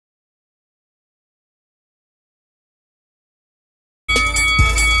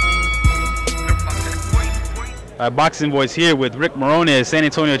Boxing Voice here with Rick Morones, San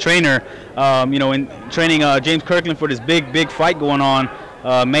Antonio trainer, in training James Kirkland for this big fight going on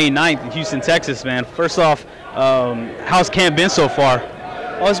May 9th in Houston, Texas, man. First off, how's camp been so far?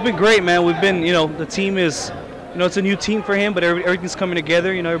 Oh, it's been great, man. We've been, the team is, it's a new team for him, but everything's coming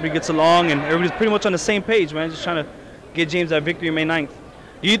together. Everybody gets along, and everybody's pretty much on the same page, man. Just trying to get James that victory May 9th.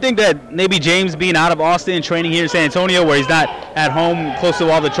 Do you think that maybe James being out of Austin, training here in San Antonio, where he's not at home, close to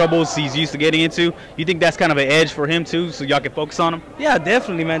all the troubles he's used to getting into, you think that's kind of an edge for him too, so y'all can focus on him? Yeah,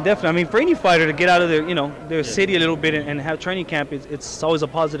 definitely, man, definitely. I mean, for any fighter to get out of their city a little bit and have training camp, it's always a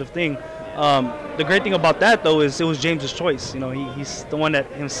positive thing. The great thing about that, though, is it was James's choice. He's the one that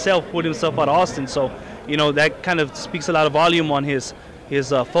himself put himself out of Austin, so that kind of speaks a lot of volume on his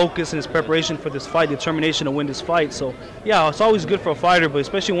focus and his preparation for this fight, determination to win this fight. So yeah, it's always good for a fighter, but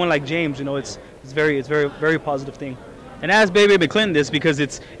especially one like James, it's very positive thing. And as Baby McClinton this, because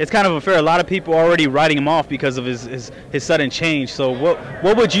it's kind of unfair. A lot of people are already writing him off because of his sudden change. So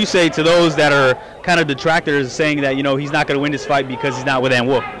what would you say to those that are kind of detractors, saying that he's not going to win this fight because he's not with Ann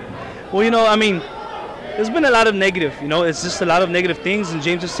Wolf? Well, I mean, there's been a lot of negative. It's just a lot of negative things, and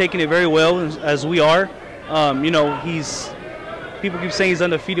James is taking it very well, as we are. People keep saying he's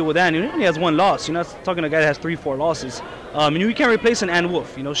undefeated with Ann. He only has one loss. You're not talking to a guy that has 3-4 losses. You can't replace an Ann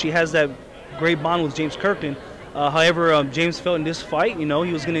Wolf. She has that great bond with James Kirkland. However, James felt in this fight, he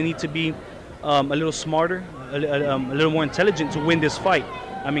was going to need to be a little smarter, a little more intelligent to win this fight.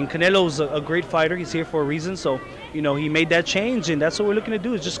 I mean, Canelo's a great fighter. He's here for a reason. So, he made that change, and that's what we're looking to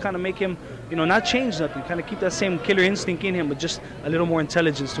do, is just kind of make him, not change nothing, kind of keep that same killer instinct in him, but just a little more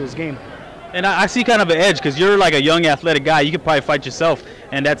intelligence to his game. And I see kind of an edge, because you're like a young athletic guy. You could probably fight yourself,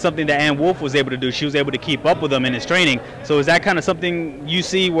 and that's something that Ann Wolf was able to do. She was able to keep up with him in his training. So is that kind of something you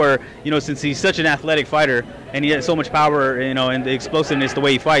see where, since he's such an athletic fighter and he has so much power, and the explosiveness, the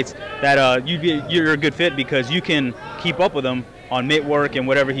way he fights, that you're a good fit because you can keep up with him on mitt work and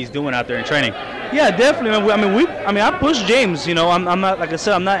whatever he's doing out there in training? Yeah, definitely. I push James. I'm not, like I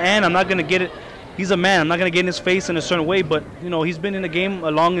said, I'm not Ann. I'm not going to get it. He's a man. I'm not going to get in his face in a certain way, but he's been in the game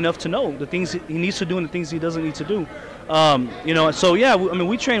long enough to know the things he needs to do and the things he doesn't need to do. So yeah,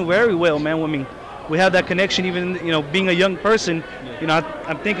 we train very well, man. We have that connection, even being a young person.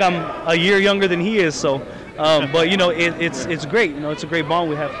 I think I'm a year younger than he is. So, but it's great. It's a great bond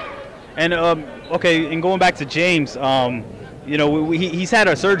we have. And okay, and going back to James. He's had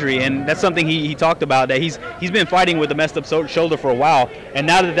a surgery, and that's something he talked about, that he's been fighting with a messed up shoulder for a while, and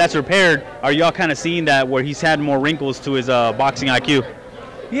now that that's repaired, are y'all kind of seeing that where he's had more wrinkles to his boxing IQ?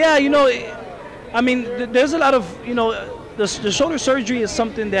 Yeah, there's a lot of, the shoulder surgery is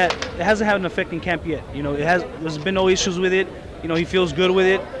something that hasn't had an effect in camp yet. There's been no issues with it. He feels good with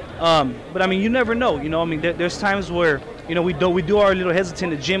it. But you never know. There's times where we do our little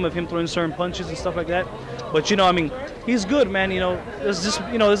hesitant in the gym of him throwing certain punches and stuff like that. But he's good, man. There's just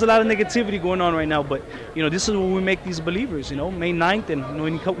there's a lot of negativity going on right now. But this is where we make these believers. May 9th, and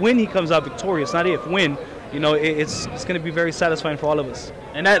when he comes out victorious, not if, when. It's going to be very satisfying for all of us.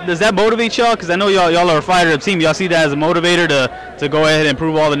 And does that motivate y'all? Because I know y'all are a fighter team. Y'all see that as a motivator to go ahead and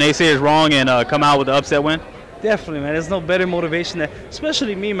prove all the naysayers wrong and come out with the upset win? Definitely, man. There's no better motivation than,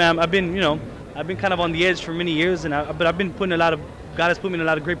 especially me, man. I've been kind of on the edge for many years, but I've been God has put me in a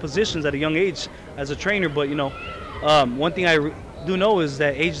lot of great positions at a young age as a trainer. But one thing I do know is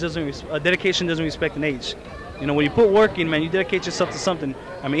that dedication doesn't respect an age. When you put work in, man, you dedicate yourself to something.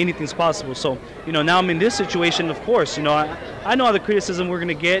 Anything's possible. So now I'm in this situation. Of course, I know all the criticism we're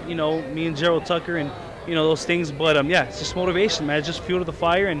gonna get. Me and Gerald Tucker and those things. But yeah, it's just motivation, man. It's just fuel to the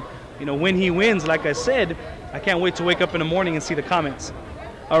fire. And when he wins, like I said, I can't wait to wake up in the morning and see the comments.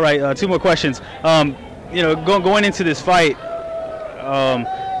 All right, 2 more questions. Going into this fight,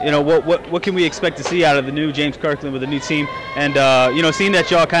 what can we expect to see out of the new James Kirkland with the new team? And seeing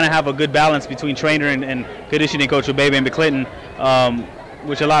that y'all kind of have a good balance between trainer and conditioning coach with Baby and McClinton,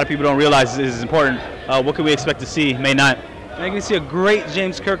 which a lot of people don't realize is important. What can we expect to see May 9th? You're going to see a great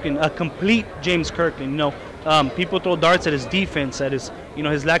James Kirkland, a complete James Kirkland. People throw darts at his defense, at his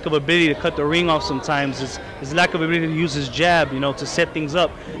his lack of ability to cut the ring off sometimes, his lack of ability to use his jab, to set things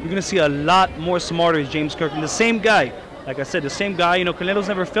up. You're going to see a lot more smarter James Kirkland. The same guy, like I said, the same guy. Canelo's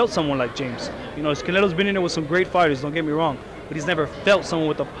never felt someone like James. Canelo's been in there with some great fighters, don't get me wrong, but he's never felt someone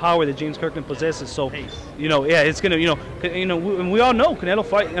with the power that James Kirkland possesses. So, yeah, it's going to, we all know Canelo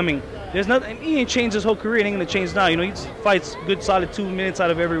fight. There's nothing, he ain't changed his whole career. It ain't going to change now. He fights good, solid 2 minutes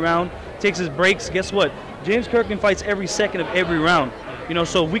out of every round, takes his breaks. Guess what? James Kirkland fights every second of every round.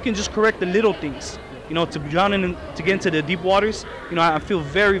 So if we can just correct the little things, to drown in, to get into the deep waters, I feel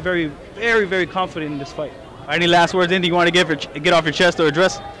very, very, very, very confident in this fight. Any last words, anything you want to get off your chest or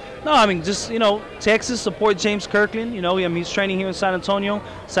address? No, I mean, just, Texas support James Kirkland. He's training here in San Antonio.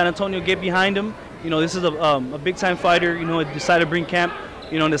 San Antonio, get behind him. This is a big-time fighter. Decided to bring camp,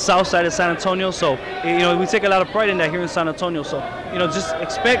 in the south side of San Antonio. So, we take a lot of pride in that here in San Antonio. So, just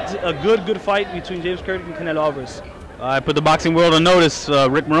expect a good fight between James Kirkland and Canelo Alvarez. I put the boxing world on notice.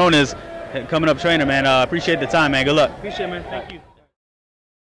 Rick Morones coming up trainer, man. Appreciate the time, man. Good luck. Appreciate it, man. Thank you.